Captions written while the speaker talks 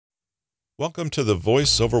Welcome to the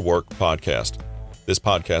Voice Over Work podcast. This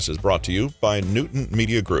podcast is brought to you by Newton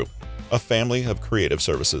Media Group, a family of creative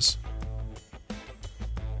services.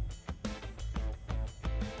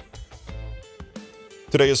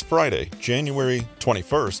 Today is Friday, January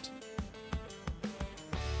 21st.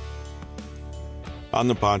 On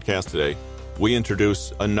the podcast today, we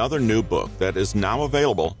introduce another new book that is now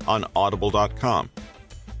available on audible.com.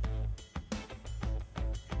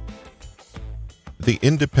 The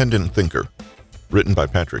Independent Thinker, written by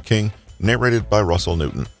Patrick King, narrated by Russell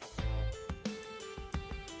Newton.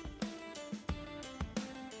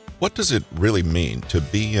 What does it really mean to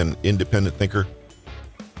be an independent thinker?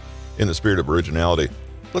 In the spirit of originality,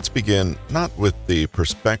 let's begin not with the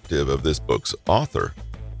perspective of this book's author,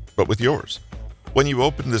 but with yours. When you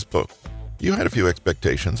opened this book, you had a few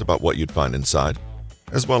expectations about what you'd find inside,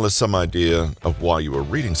 as well as some idea of why you were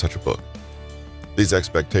reading such a book. These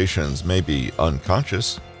expectations may be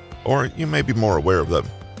unconscious, or you may be more aware of them,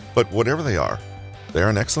 but whatever they are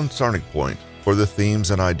an excellent starting point for the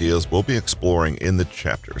themes and ideas we'll be exploring in the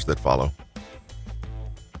chapters that follow.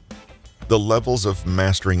 The levels of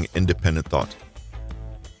mastering independent thought.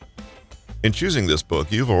 In choosing this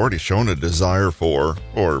book, you've already shown a desire for,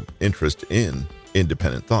 or interest in,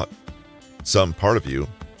 independent thought. Some part of you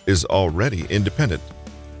is already independent.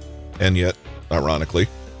 And yet, ironically,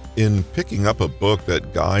 in picking up a book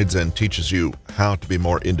that guides and teaches you how to be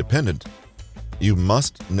more independent, you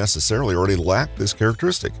must necessarily already lack this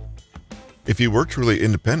characteristic. If you were truly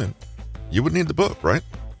independent, you would need the book, right?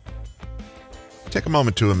 Take a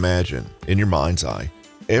moment to imagine, in your mind's eye,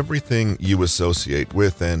 everything you associate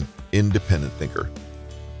with an independent thinker.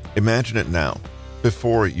 Imagine it now,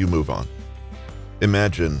 before you move on.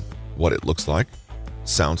 Imagine what it looks like,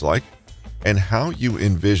 sounds like, and how you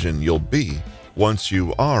envision you'll be once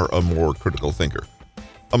you are a more critical thinker,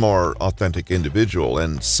 a more authentic individual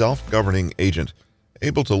and self-governing agent,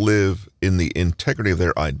 able to live in the integrity of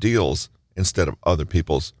their ideals instead of other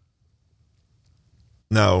people's.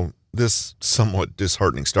 Now, this somewhat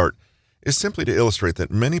disheartening start is simply to illustrate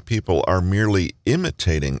that many people are merely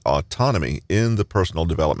imitating autonomy in the personal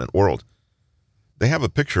development world. They have a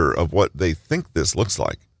picture of what they think this looks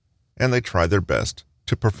like, and they try their best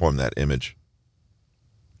to perform that image.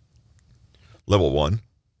 Level 1,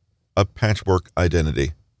 a patchwork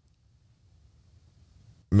identity.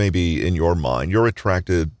 Maybe in your mind, you're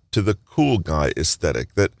attracted to the cool guy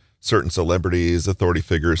aesthetic that certain celebrities, authority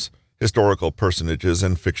figures, historical personages,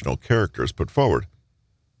 and fictional characters put forward.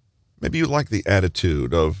 Maybe you like the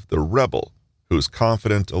attitude of the rebel who's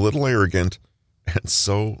confident, a little arrogant, and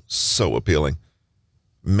so appealing.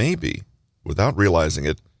 Maybe, without realizing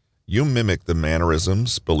it, you mimic the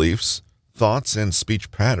mannerisms, beliefs, thoughts, and speech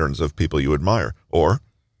patterns of people you admire. Or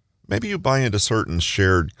maybe you buy into certain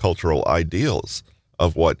shared cultural ideals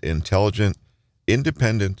of what intelligent,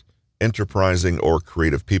 independent, enterprising, or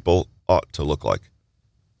creative people ought to look like.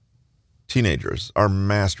 Teenagers are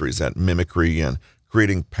masters at mimicry and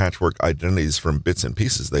creating patchwork identities from bits and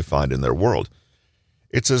pieces they find in their world.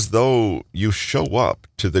 It's as though you show up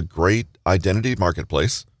to the great identity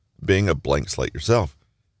marketplace being a blank slate yourself,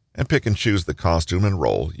 and pick and choose the costume and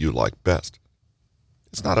role you like best.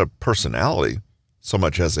 It's not a personality so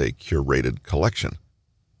much as a curated collection.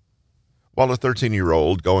 While a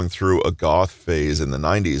 13-year-old going through a goth phase in the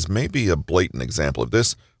 90s may be a blatant example of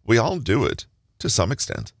this, we all do it to some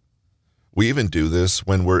extent. We even do this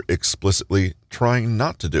when we're explicitly trying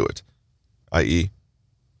not to do it, i.e.,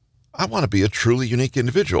 I want to be a truly unique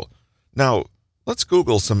individual. Now, let's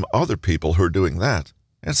Google some other people who are doing that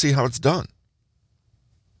and see how it's done.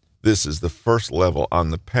 This is the first level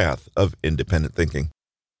on the path of independent thinking.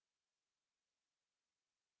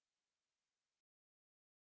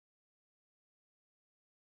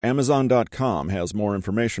 Amazon.com has more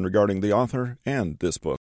information regarding the author and this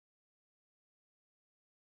book.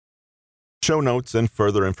 Show notes and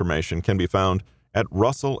further information can be found at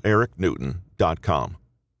russellericnewton.com.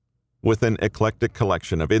 With an eclectic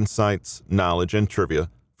collection of insights, knowledge, and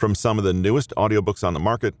trivia from some of the newest audiobooks on the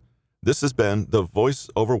market, this has been the Voice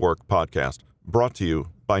Over Work podcast, brought to you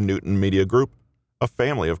by Newton Media Group, a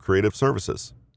family of creative services.